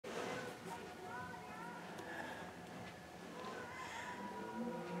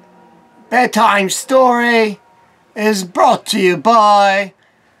Bedtime story is brought to you by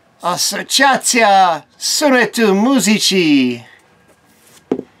Asociația Sunetul Muzicii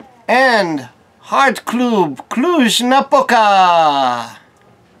and Heart Club Cluj-Napoca,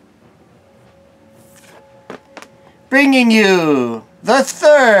 bringing you the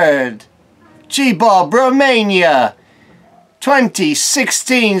third GBOB Romania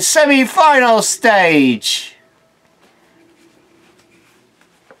 2016 semi-final stage.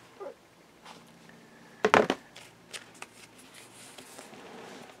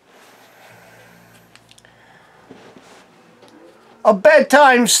 A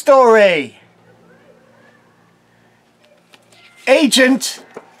bedtime story. Agent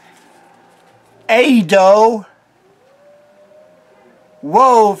EIDO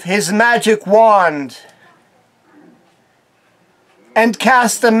wove his magic wand and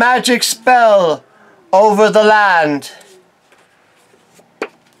cast a magic spell over the land.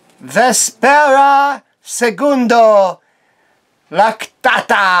 VESPERA segundo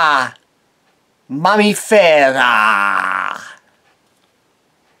lactata mammifera.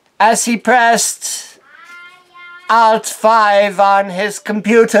 As he pressed AltFive on his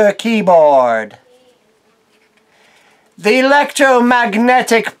computer keyboard, the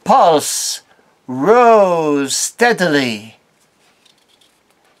electromagnetic pulse rose steadily,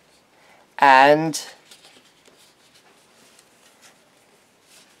 and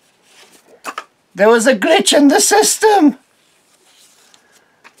there was a glitch in the system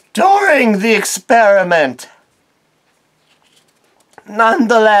during the experiment.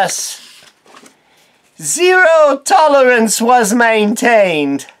 Nonetheless, zero tolerance was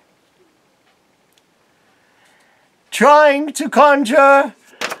maintained. Trying to conjure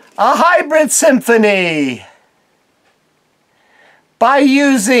a hybrid symphony by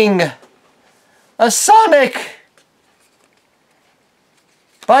using a sonic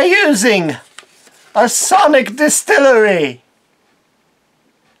distillery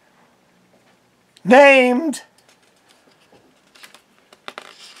named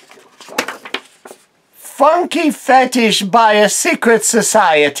Funky Fetish by a Secret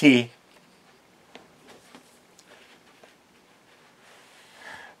Society.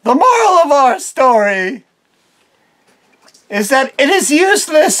 The moral of our story is that it is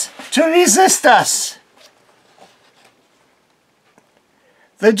useless to resist us.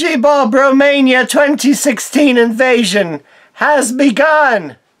 The GBOB Romania 2016 invasion has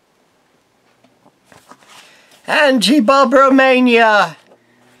begun. And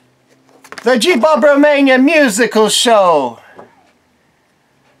the GBOB Romania musical show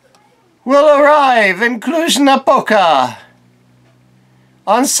will arrive in Cluj-Napoca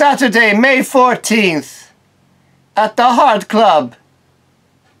on Saturday, May 14th at the Heart Club.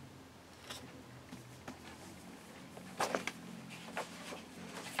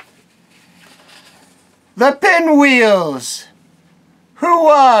 The Pinwheels, who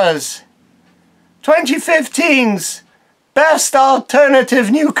was 2015's Best Alternative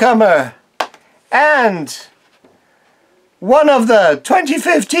Newcomer and one of the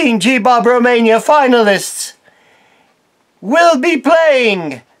 2015 GBOB Romania finalists, will be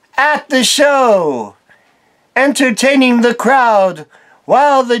playing at the show, entertaining the crowd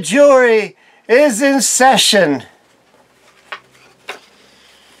while the jury is in session.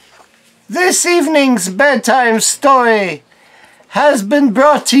 This evening's bedtime story has been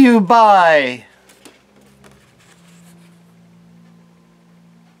brought to you by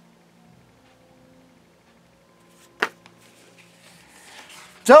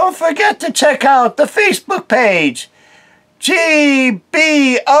Don't forget to check out the Facebook page, GBOB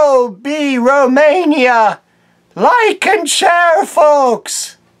Romania. Like and share,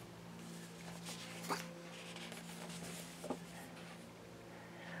 folks.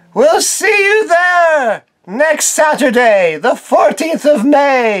 We'll see you there next Saturday, the 14th of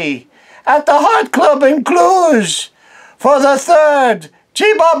May, at the Heart Club in Cluj for the third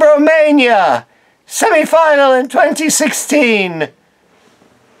GBOB Romania semi-final in 2016.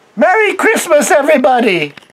 Merry Christmas, everybody!